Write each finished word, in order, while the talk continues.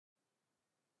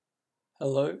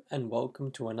Hello and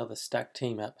welcome to another Stack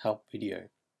Team App Help video.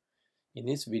 In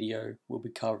this video, we'll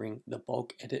be covering the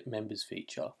Bulk Edit Members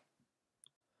feature.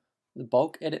 The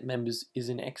Bulk Edit Members is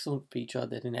an excellent feature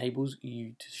that enables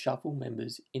you to shuffle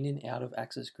members in and out of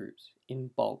access groups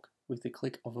in bulk with the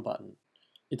click of a button.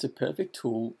 It's a perfect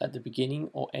tool at the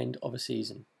beginning or end of a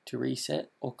season to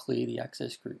reset or clear the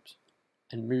access groups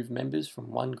and move members from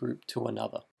one group to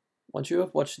another. Once you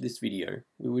have watched this video,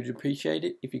 we would appreciate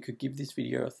it if you could give this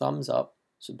video a thumbs up,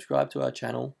 subscribe to our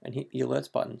channel, and hit the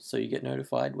alerts button so you get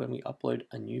notified when we upload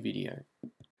a new video.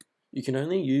 You can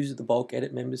only use the Bulk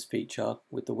Edit Members feature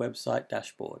with the website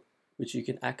dashboard, which you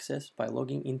can access by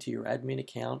logging into your admin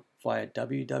account via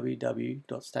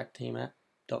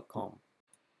www.stackteamapp.com.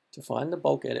 To find the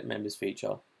Bulk Edit Members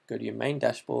feature, go to your main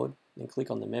dashboard, then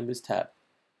click on the Members tab,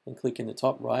 then click in the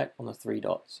top right on the three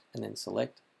dots, and then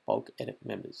select Bulk Edit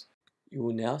Members. You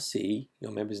will now see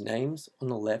your members' names on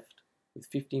the left with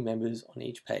 50 members on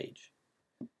each page.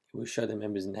 It will show the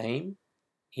member's name,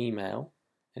 email,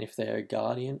 and if they are a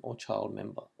guardian or child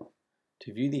member.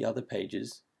 To view the other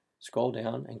pages, scroll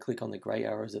down and click on the grey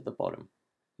arrows at the bottom.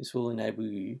 This will enable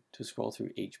you to scroll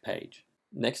through each page.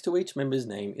 Next to each member's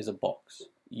name is a box.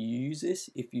 You use this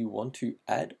if you want to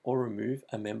add or remove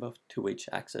a member to each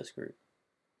access group.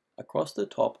 Across the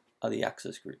top are the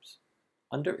access groups.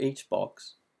 Under each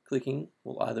box, clicking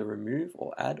will either remove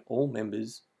or add all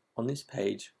members on this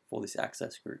page for this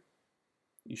access group.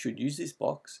 You should use this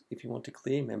box if you want to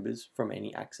clear members from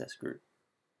any access group.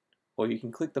 Or you can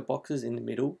click the boxes in the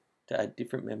middle to add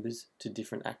different members to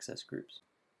different access groups.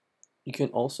 You can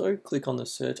also click on the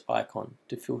search icon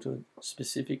to filter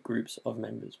specific groups of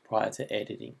members prior to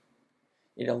editing.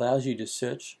 It allows you to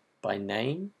search by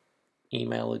name,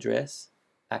 email address,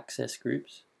 access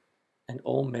groups, and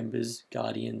all members,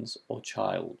 guardians, or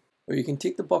child. Or you can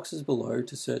tick the boxes below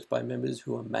to search by members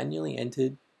who are manually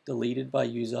entered, deleted by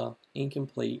user,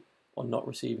 incomplete, or not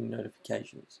receiving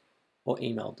notifications, or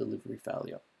email delivery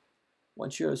failure.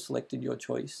 Once you have selected your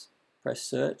choice, press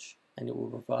search and it will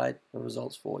provide the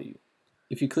results for you.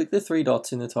 If you click the three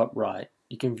dots in the top right,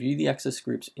 you can view the access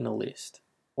groups in a list,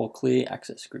 or clear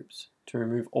access groups to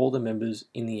remove all the members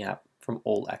in the app from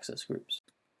all access groups.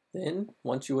 Then,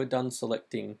 once you are done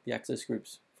selecting the access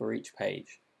groups for each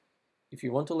page, if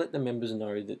you want to let the members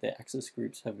know that their access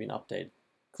groups have been updated,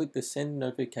 click the Send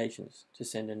Notifications to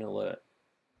send an alert.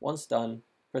 Once done,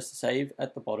 press the Save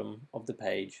at the bottom of the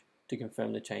page to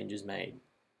confirm the changes made,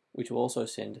 which will also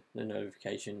send the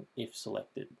notification if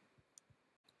selected.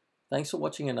 Thanks for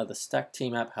watching another Stack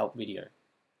Team App Help video.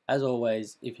 As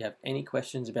always, if you have any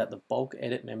questions about the Bulk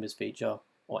Edit Members feature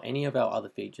or any of our other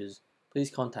features, please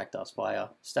contact us via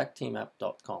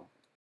stackteamapp.com.